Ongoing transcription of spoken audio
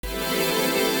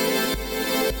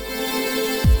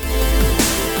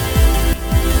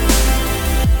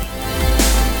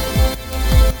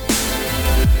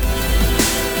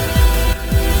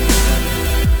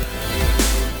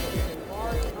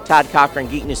Todd Cochran,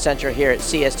 Geek News Central here at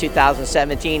CES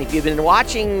 2017. If you've been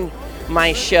watching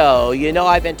my show, you know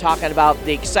I've been talking about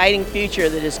the exciting future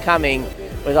that is coming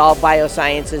with all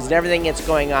biosciences and everything that's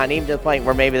going on, even to the point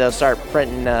where maybe they'll start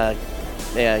printing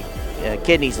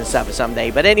kidneys and stuff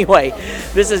someday. But anyway,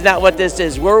 this is not what this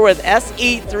is. We're with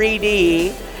SE3D,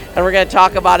 and we're going to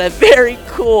talk about a very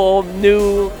cool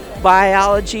new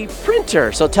biology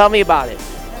printer. So tell me about it.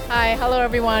 Hi, hello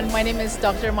everyone. My name is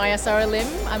Dr. Maya Sara Lim.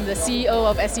 I'm the CEO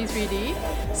of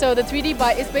SE3D. So the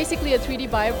 3D is basically a 3D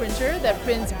bioprinter that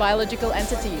prints biological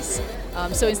entities.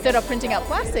 So instead of printing out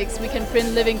plastics, we can print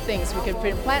living things. We can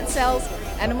print plant cells,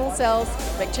 animal cells,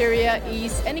 bacteria,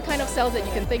 yeast, any kind of cells that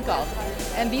you can think of.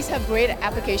 And these have great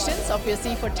applications,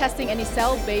 obviously, for testing any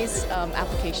cell-based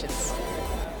applications.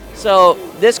 So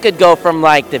this could go from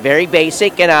like the very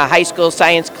basic in a high school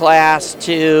science class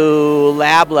to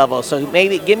lab level. So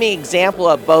maybe give me an example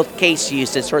of both case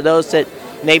uses for those that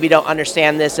maybe don't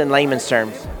understand this in layman's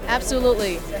terms.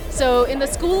 Absolutely. So in the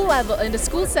school level, in the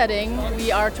school setting,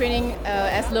 we are training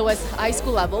as low as high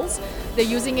school levels. They're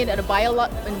using it in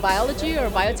biology or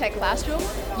biotech classroom,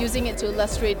 using it to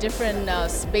illustrate different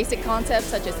basic concepts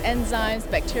such as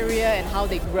enzymes, bacteria, and how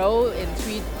they grow in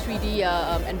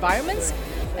 3D environments.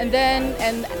 And then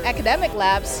in academic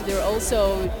labs, they're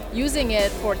also using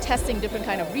it for testing different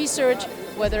kind of research,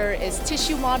 whether it's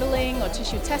tissue modeling or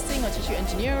tissue testing or tissue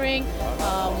engineering.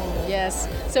 Yes,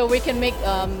 so we can make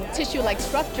tissue-like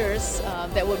structures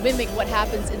that will mimic what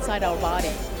happens inside our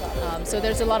body. So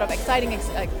there's a lot of exciting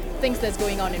things that's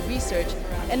going on in research.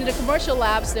 And in the commercial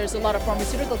labs, there's a lot of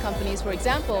pharmaceutical companies, for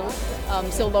example.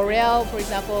 So L'Oreal, for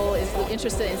example, is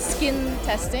interested in skin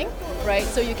testing, right?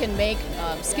 So you can make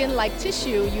skin-like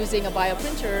tissue using a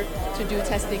bioprinter to do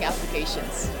testing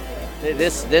applications.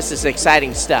 This is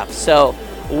exciting stuff. So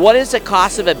what is the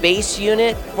cost of a base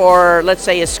unit for, let's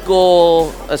say, a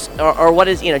school, or what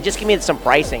is, just give me some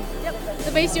pricing. Yep.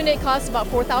 The base unit costs about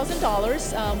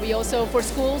 $4,000. We also, for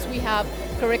schools, we have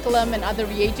curriculum and other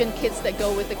reagent kits that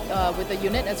go with the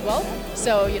unit as well.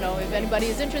 So, if anybody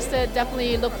is interested,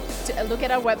 definitely look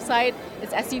at our website.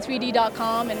 It's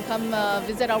se3d.com, and come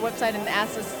visit our website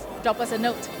and drop us a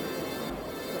note.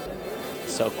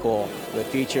 So cool. The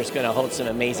future is going to hold some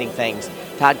amazing things.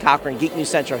 Todd Cochran, Geek News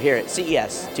Central here at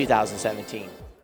CES 2017.